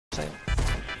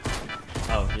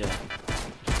Oh, yeah.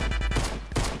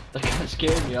 That kind of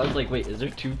scared me. I was like, wait, is there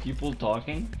two people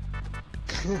talking?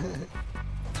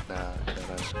 Nah,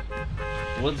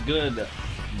 What's good?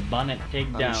 Bonnet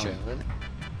takedown. I'm chilling.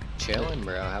 Chilling,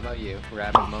 bro. How about you?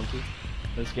 Rabbit monkey?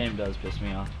 This game does piss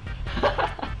me off.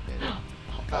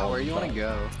 Oh, where you want to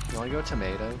go? You want to go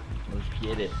tomato? Let's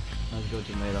get it. Let's go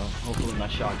tomato. Hopefully my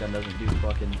shotgun doesn't do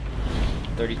fucking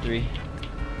 33.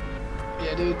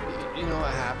 Yeah, dude. You know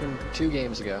what happened 2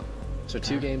 games ago? So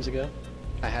 2 games ago,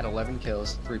 I had 11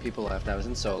 kills, 3 people left. I was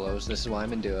in solos. This is why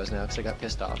I'm in duos now, because I got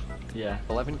pissed off. Yeah.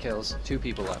 11 kills, 2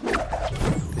 people left.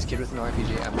 This kid with an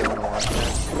RPG, I'm going to watch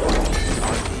that.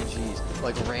 RPGs,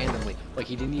 like randomly. Like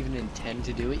he didn't even intend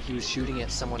to do it. He was shooting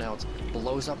at someone else.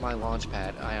 Blows up my launch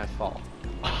pad. I fall.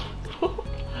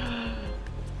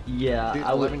 Yeah, dude,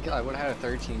 I would have had a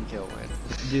 13 kill win.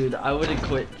 Dude, I would have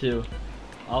quit too.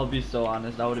 I'll be so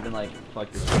honest. I would have been like,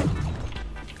 fuck this.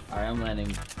 Alright, I'm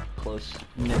landing close.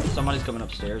 Somebody's coming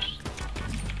upstairs.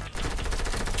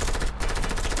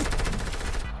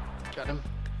 Got him.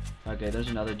 Okay, there's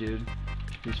another dude.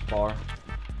 He's far.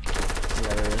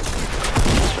 Yeah, there is.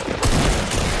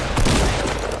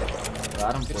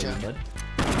 Got him for you, bud.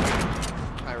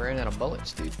 I ran out of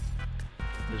bullets, dude.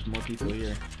 There's more people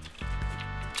here.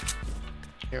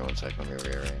 Here, one sec, let me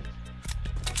rearrange.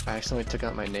 I accidentally took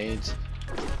out my nades.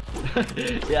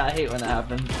 Yeah, I hate when that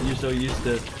happens. You're so used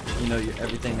to, you know,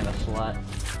 everything in a slot.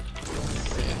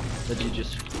 Yeah. That you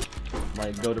just,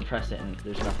 like, go to press it and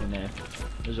there's nothing there.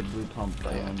 There's a blue pump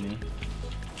on me.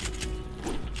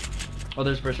 Oh,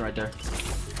 there's a person right there.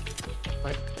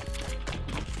 Right.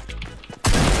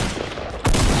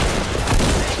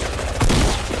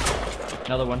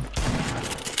 Another one.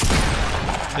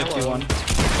 51.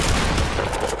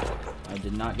 I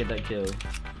did not get that kill.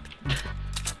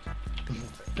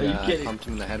 Are you kidding? I pumped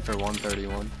him in the head for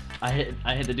 131. I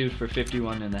hit the dude for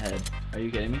 51 in the head. Are you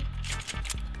kidding me?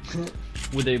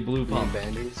 With a blue pump.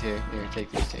 Band-aids? Here, take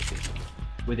these.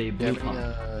 With a blue pump.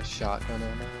 Shotgun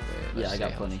ammo? Yeah, I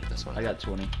got plenty. This one. I got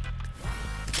 20.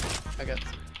 I got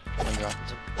 3. I'm dropping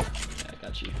some. Yeah, I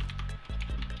got you.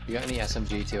 You got any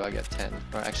SMG too? I got 10.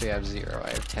 Or actually I have 0. I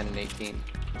have 10 and 18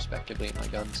 respectively in my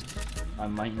guns. I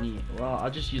might need, well,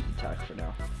 I'll just use the tac for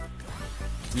now.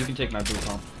 You can take my blue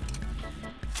pump.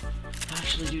 I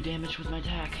actually do damage with my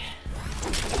tac.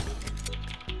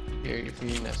 Here, if you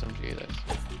need an SMG, this.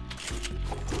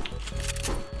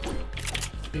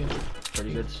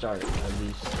 Pretty good start, at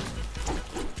least.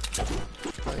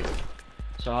 Oh, yeah.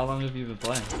 So how long have you been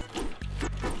playing?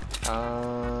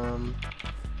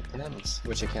 Depends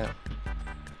which account.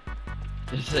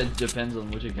 It said depends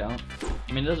on which account.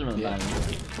 I mean, it doesn't really matter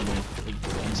for me.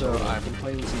 So I've been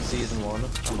playing since season 1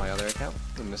 on my other account,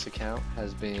 and this account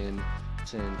has been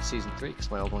since season 3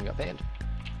 because my old one got banned.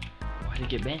 Why did it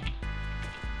get banned?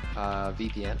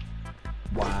 VPN.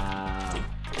 Wow.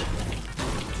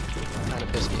 Kind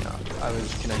of pissed me off. I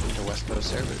was connecting to West Coast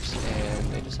servers,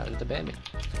 and they decided to ban me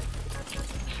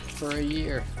for a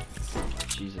year.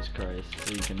 Jesus Christ!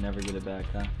 So you can never get it back,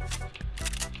 huh?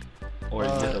 Or you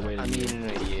have to wait a year. in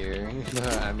a year.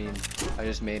 I mean, I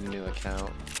just made a new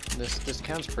account. This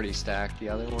account's pretty stacked. The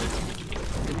other one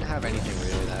didn't have anything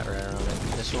really that rare on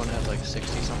it. This one had like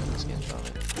 60-something skins on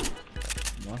it.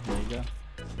 Well, there you go.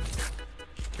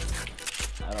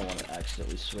 I don't want to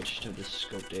accidentally switch to this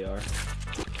scoped AR.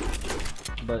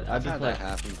 But I've been had playing. that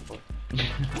happen before.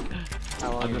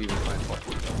 How long have you been playing for?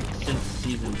 Since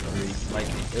season 3. Like,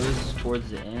 it was towards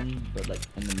the end, but like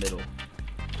in the middle.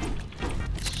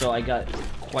 So I got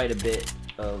quite a bit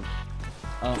of,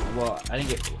 well, I didn't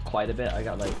get quite a bit. I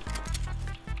got like,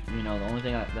 you know, the only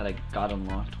thing that I got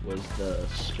unlocked was the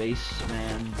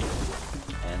spaceman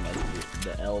and like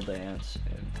the L dance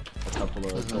and a couple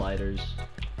of gliders.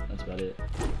 That's about it.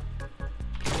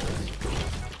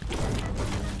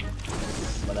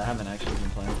 But I haven't actually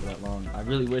been playing for that long. I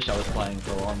really wish I was playing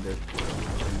for longer,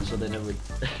 so then it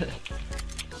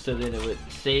would,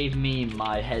 save me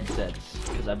my headsets,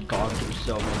 because I've gone through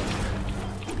so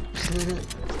many.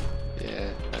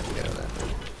 Yeah, I get that.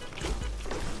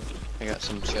 I got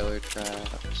some chiller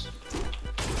traps.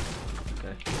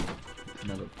 Okay.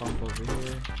 Another pump over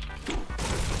here.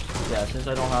 Yeah, since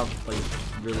I don't have like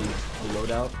really a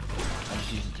loadout, I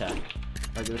just use attack.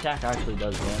 Like the attack actually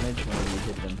does damage when you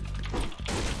hit them.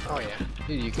 Oh yeah,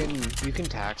 dude, you can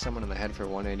tack someone in the head for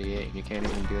 188, and you can't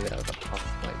even do that with a pump.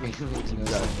 Like,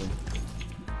 exactly.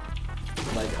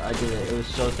 Like I did it. It was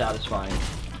so satisfying.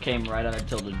 Came right out of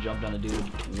tilted, jumped on a dude,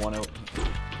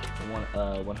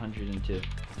 102.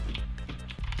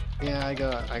 Yeah, I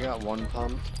got one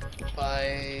pump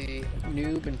by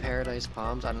Noob in Paradise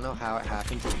Palms. I don't know how it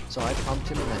happened. So I pumped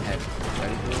him in the head.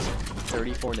 Ready for this?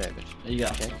 34 damage.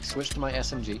 Yeah. Okay, switched to my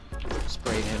SMG,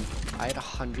 sprayed him. I had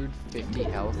 150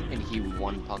 health, and he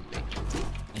one pumped me.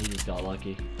 He just got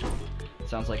lucky.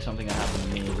 Sounds like something that happened to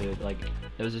me, dude. Like,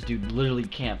 there was this dude literally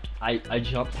camped. I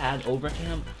jump pad over to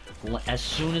him. As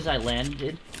soon as I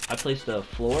landed, I placed a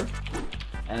floor,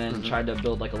 and then tried to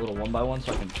build like a little 1x1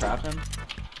 so I can trap him.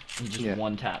 He just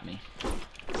one tapped me.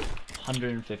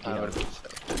 150 I would health. have been so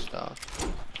pissed off.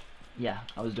 Yeah,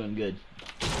 I was doing good.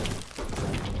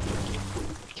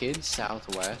 Kid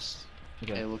southwest.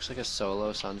 Okay. It looks like a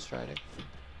solo sunstrider.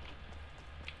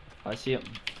 I see him.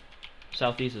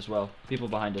 Southeast as well. People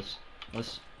behind us.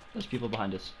 There's people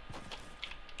behind us.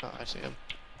 Oh, I see him.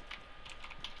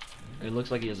 It looks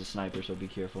like he has a sniper, so be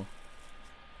careful.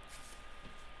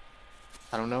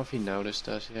 I don't know if he noticed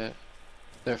us yet.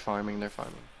 They're farming, they're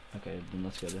farming. Okay, then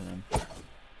let's go to him.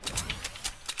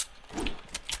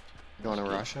 You wanna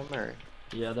rush him, or?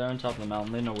 Yeah, they're on top of the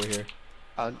mountain. They know we're here.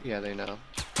 Yeah, they know.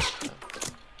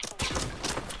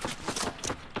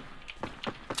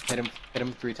 Hit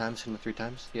him 3 times, hit him 3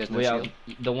 times. He has no Well, shield.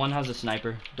 yeah, the one has a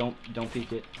sniper. Don't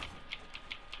peek it.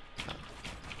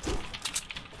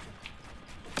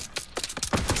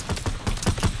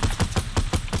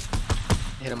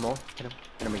 Hit him more, hit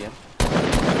him again.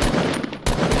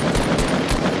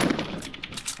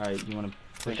 Alright, you wanna I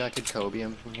push? think I could Kobe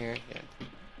him from here. Yeah.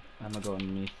 I'm gonna go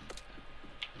underneath.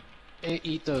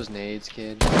 Eat those nades,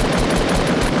 kid. Those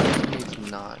nades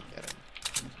not get him.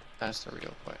 That's the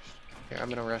real question. Here, I'm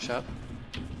gonna rush up.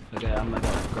 Okay, I'm gonna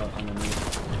go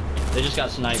underneath. They just got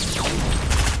sniped.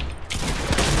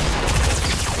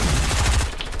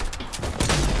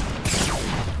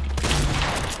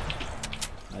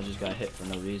 I just got hit for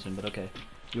no reason, but okay.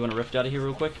 You wanna rift out of here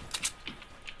real quick?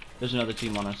 There's another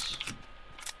team on us.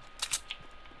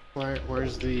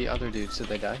 Where's the other dudes? Did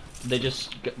they die? They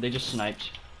just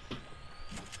sniped.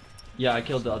 Yeah, I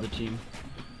killed the other team.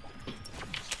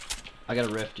 I got a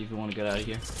rift if you want to get out of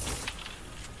here.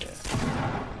 Yeah.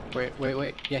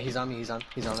 Wait. Yeah, he's on me. He's on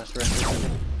us.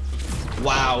 Rift.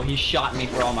 Wow, he shot me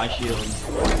for all my shield.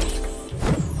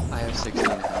 I have 16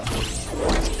 health.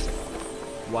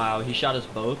 Wow, he shot us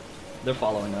both. They're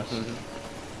following us.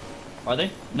 Are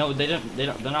they? No, they don't.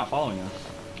 They're not following us.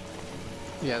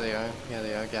 Yeah, they are.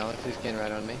 Galaxy's getting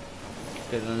right on me.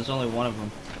 Okay, then there's only one of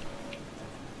them.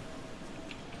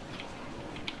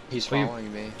 He's Oh,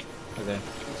 following me. Okay.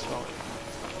 He's following.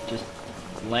 Just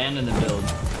land and then build.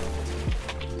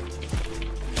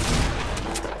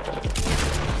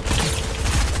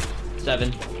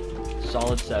 Seven.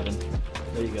 Solid 7.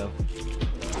 There you go.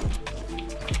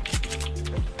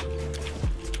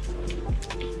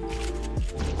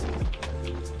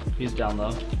 He's down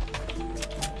low.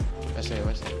 I see him.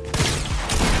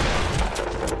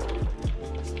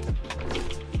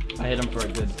 I hit him for a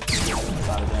good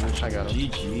amount of damage. I got him.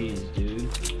 GG's, dude.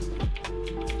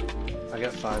 I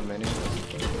got 5 minis.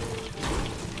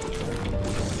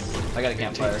 I got a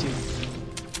campfire.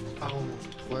 Oh,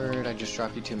 word. I just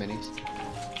dropped you 2 minis.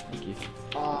 Thank you.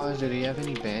 Oh, did he have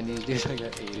any bandies? Dude, I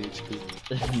got 8 HP.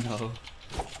 No.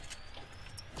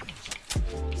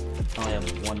 I only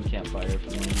have 1 campfire if you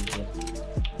want to use it.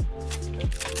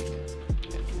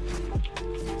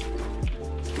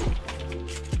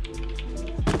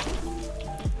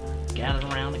 Gather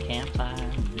around the campfire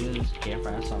and do this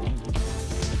campfire song.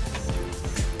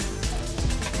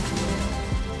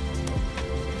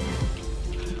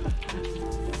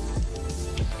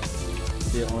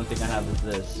 The only thing I have is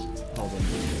this. Hold on.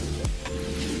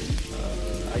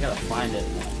 I gotta find it.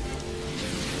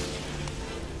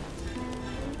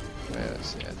 Wait, let's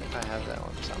see. I think I have that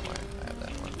one somewhere. I have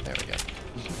that one. There we go.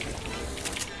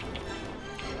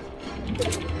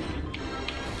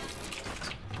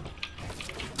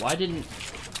 Why didn't...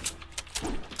 I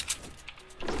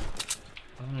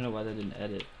don't know why they didn't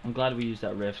edit. I'm glad we used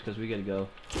that rift because we gotta go.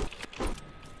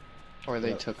 Or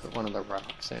they took one of the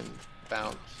rocks and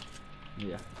bounced.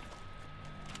 Yeah.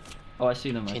 Oh, I see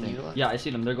them, I Can think. you look? Yeah, I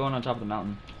see them. They're going on top of the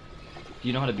mountain. Do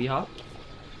you know how to b-hop?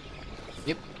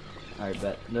 Yep. Alright,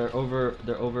 bet. They're over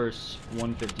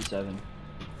 157.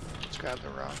 Let's grab the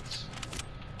rocks.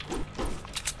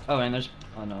 Oh, and there's...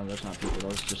 Oh no, there's not people. That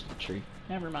was just a tree.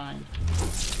 Never mind.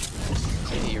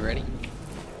 Okay, you ready?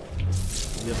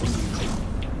 Yep.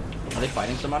 Are they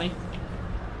fighting somebody?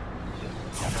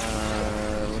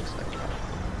 Looks like.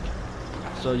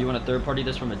 So you want to third party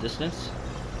this from a distance?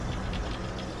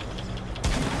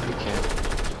 You can.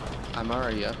 I'm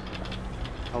already up.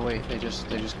 Oh wait, they just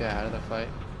got out of the fight.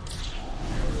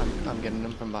 I'm getting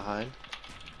them from behind.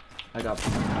 I got...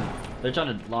 They're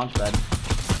trying to launch pad.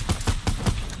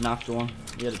 Knocked one.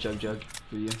 We had a jug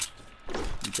for you.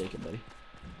 You take it, buddy.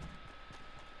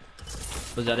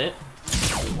 Was that it?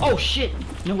 Oh shit!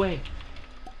 No way.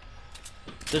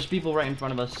 There's people right in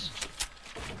front of us.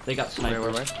 They got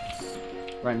snipers. Where?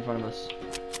 Right in front of us.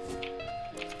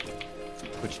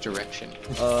 Which direction?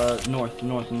 North,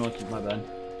 my bad.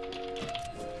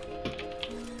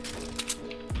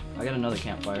 I got another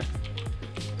campfire.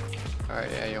 Alright,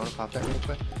 yeah, you wanna pop that real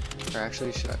quick? Or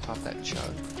actually, should I pop that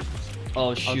chug?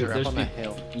 Oh shoot, they're there's up on that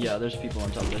people. hill. Yeah, there's people on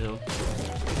top of the hill.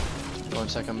 1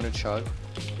 sec, I'm gonna chug.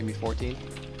 Give me 14.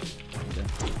 Okay.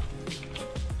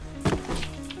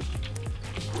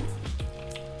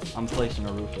 I'm placing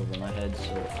a roof over my head,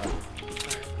 so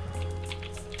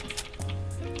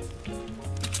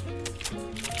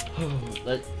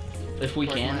if we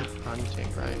can. Hunting,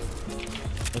 right?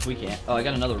 If we can. Oh, I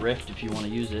got another rift if you want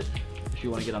to use it. If you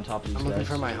want to get on top of these I'm guys. looking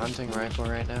for my hunting rifle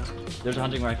right now. There's a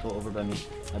hunting rifle over by me,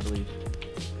 I believe.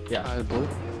 Yeah. Blue?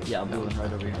 Yeah, blue one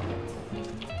right over here.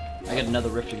 I got another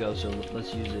rift to go, so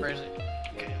let's use it. Where is it?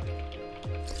 Okay.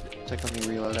 Let me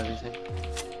reload everything.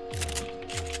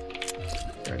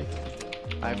 Ready?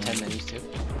 I have 10 minis too.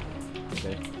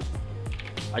 Okay.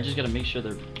 I just gotta make sure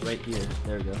they're right here.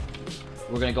 There we go.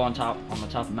 We're gonna go on the top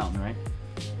of the mountain, right?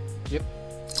 Yep.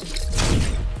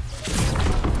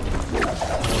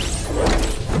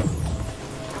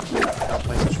 Don't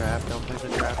place a trap, don't place a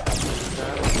trap, don't place a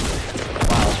trap.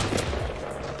 Wow.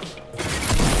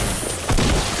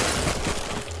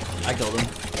 I killed him.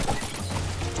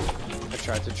 I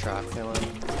tried to trap kill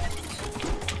him.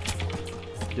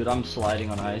 Dude, I'm sliding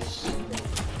on ice.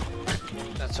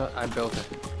 That's what I built it.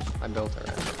 I built it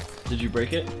right now. Did you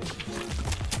break it?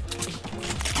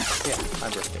 Yeah, I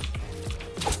broke it.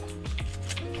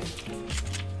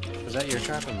 Was that your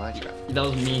trap or my trap? That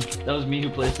was me. That was me who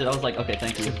placed it. I was like, okay,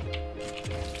 thank you.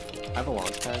 I have a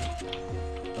launch pad.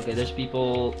 Okay, there's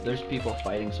people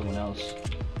fighting someone else.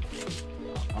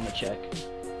 I'm gonna check.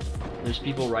 There's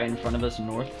people right in front of us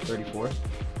north, 34.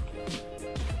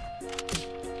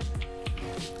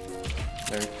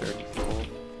 They're 34.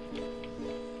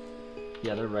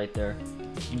 Yeah, they're right there.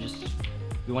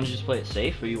 You want to just play it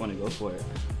safe, or you want to go for it?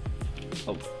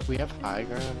 Oh, We have high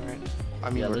ground right now. I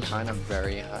mean, Yeah, we're there's- kind of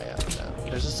very high up now.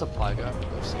 There's a supply drop.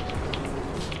 Go see.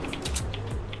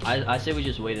 I say we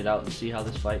just wait it out and see how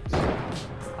this fights.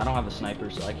 I don't have a sniper,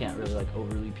 so I can't really like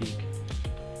overly peek.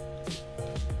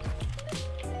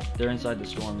 They're inside the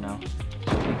storm now.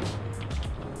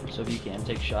 So if you can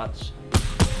take shots.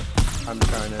 I'm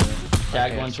trying to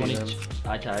Tag I can't see 120. them.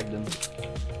 I tagged them.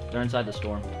 They're inside the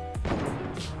storm.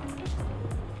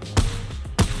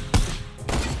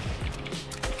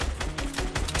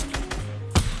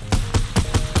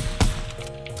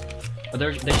 But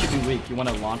they should be weak. You want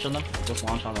to launch on them? Just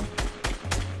launch on them.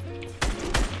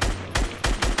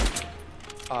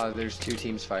 There's two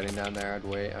teams fighting down there. I'd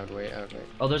wait.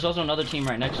 Oh, there's also another team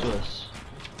right next to us.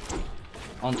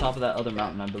 On top of that other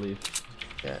mountain, I believe.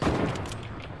 Yeah.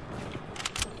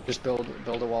 Just build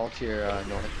a wall to your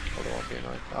north. Build a wall to your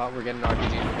north. Oh, we're getting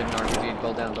RPG. We're getting RPG.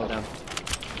 Build down.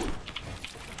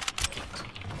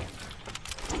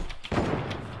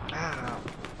 Ow.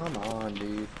 Come on,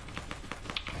 dude.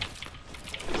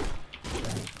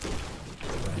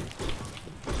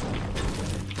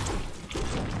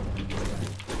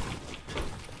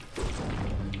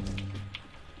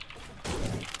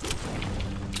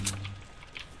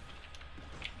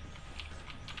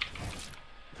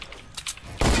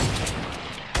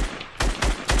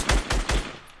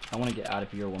 I want to get out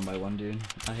of here one by one, dude.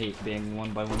 I hate being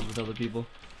one by ones with other people.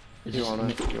 It's You just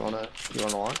wanna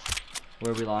launch?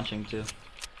 Where are we launching to?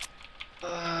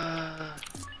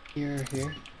 Here.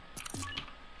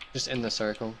 Just in the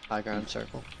circle, high ground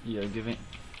circle. Yeah,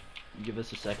 give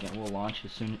us a second. We'll launch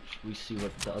as soon as we see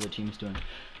what the other team's doing.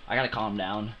 I gotta calm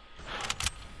down.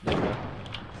 There we go.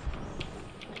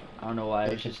 I don't know why.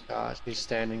 It's just Gosh, he's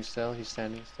standing still. it's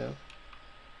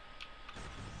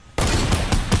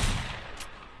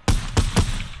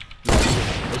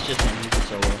just him. He's a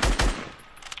solo.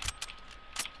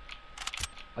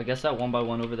 I guess that one by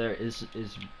one over there is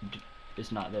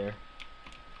not there.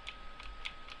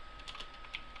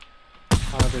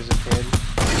 Oh, there's a kid.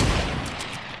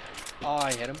 Oh,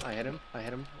 I hit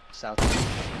him. South.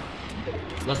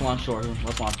 Let's launch towards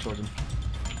him.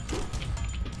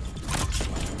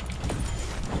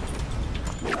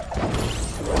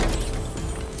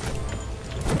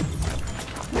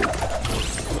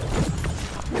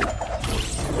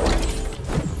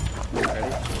 Ready?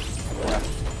 Yeah.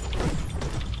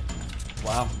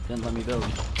 Wow, didn't let me build.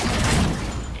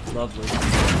 Lovely.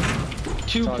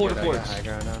 Two It's all porta good, I got forts. high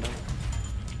ground on him.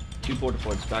 Two porta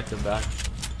forts back to back.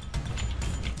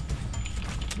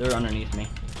 They're underneath me.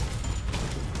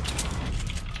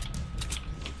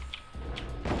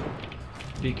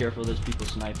 Be careful, there's people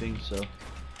sniping, so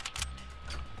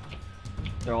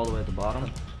they're all the way at the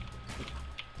bottom.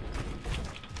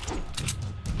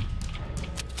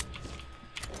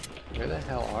 Where the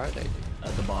hell are they?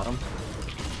 At the bottom.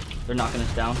 They're knocking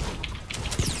us down.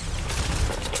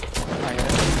 I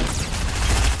hit him.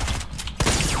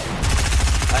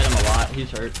 I hit him a lot.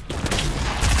 He's hurt.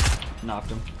 Knocked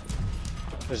him.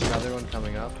 There's another one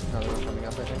coming up. Another one coming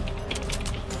up, I think.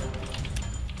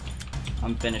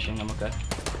 I'm finishing him, okay.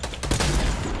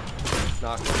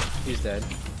 Knocked him. He's dead.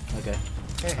 Okay.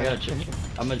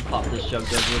 I'm gonna pop this jug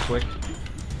real quick.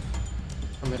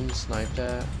 I'm getting sniped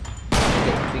at.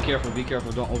 Be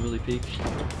careful, don't overly peek.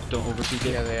 Don't over peek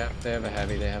it. Yeah, they have a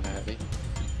heavy,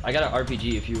 I got an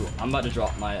RPG if you... I'm about to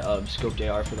drop my scoped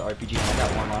AR for the RPG and I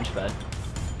got one launch pad.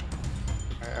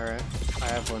 Alright. I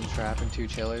have one trap and 2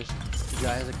 chillers. You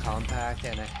guys a compact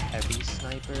and a heavy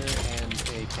sniper and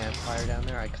a campfire down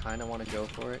there. I kinda wanna go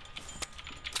for it.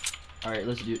 Alright,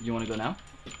 let's do... You wanna go now?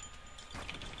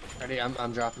 Ready?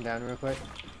 I'm dropping down real quick.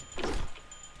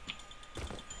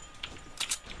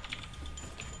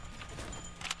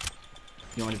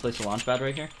 You want me to place a launch pad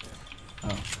right here?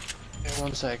 Oh. Hey,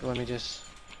 1 sec, let me just...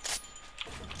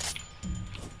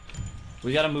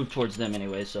 We gotta move towards them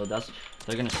anyway, so that's...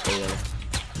 They're gonna stay there.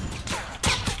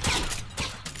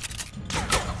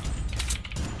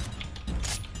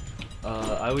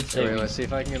 I would say... Wait, let's see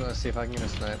if I can get a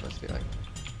snipe. Let's be like...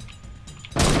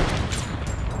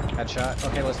 Headshot.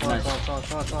 Okay, let's launch,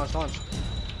 Nice. launch.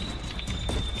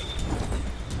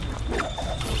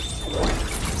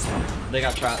 They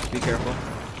got traps, be careful.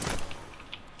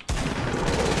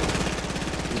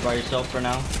 You by yourself for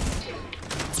now?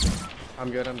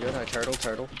 I'm good. I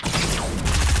turtle.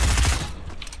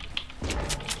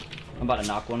 I'm about to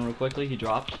knock one real quickly, he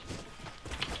dropped.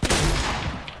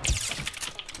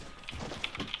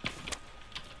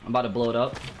 I'm about to blow it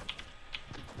up.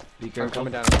 Be careful.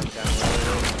 I'm coming down.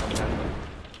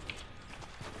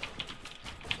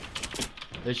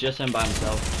 There's just him by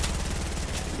himself.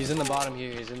 He's in the bottom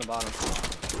here,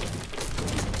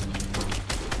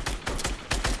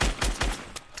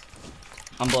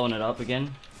 I'm blowing it up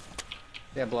again.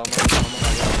 Yeah, blow him up.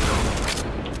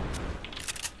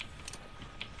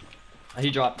 He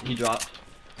dropped. He dropped.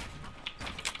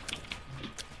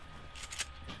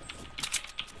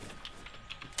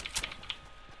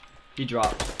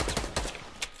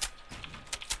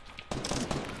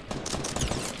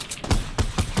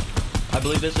 I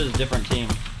believe this is a different team.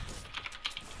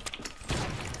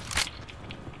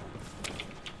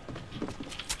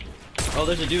 Oh,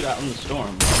 there's a dude out in the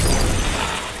storm.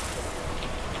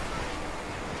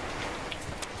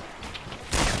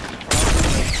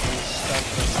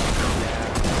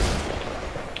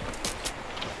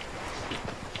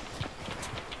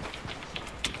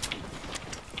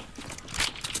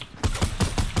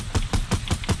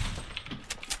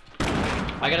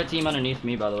 I got a team underneath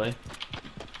me, by the way.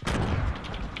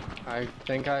 I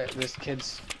think this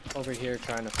kid's over here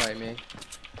trying to fight me.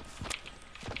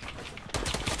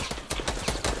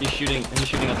 He's shooting at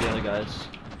the other guys.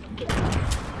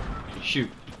 Shoot.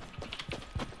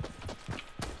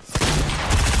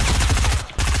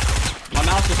 My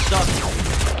mouse is stuck.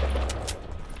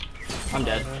 I'm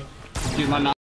dead. Dude, my mouse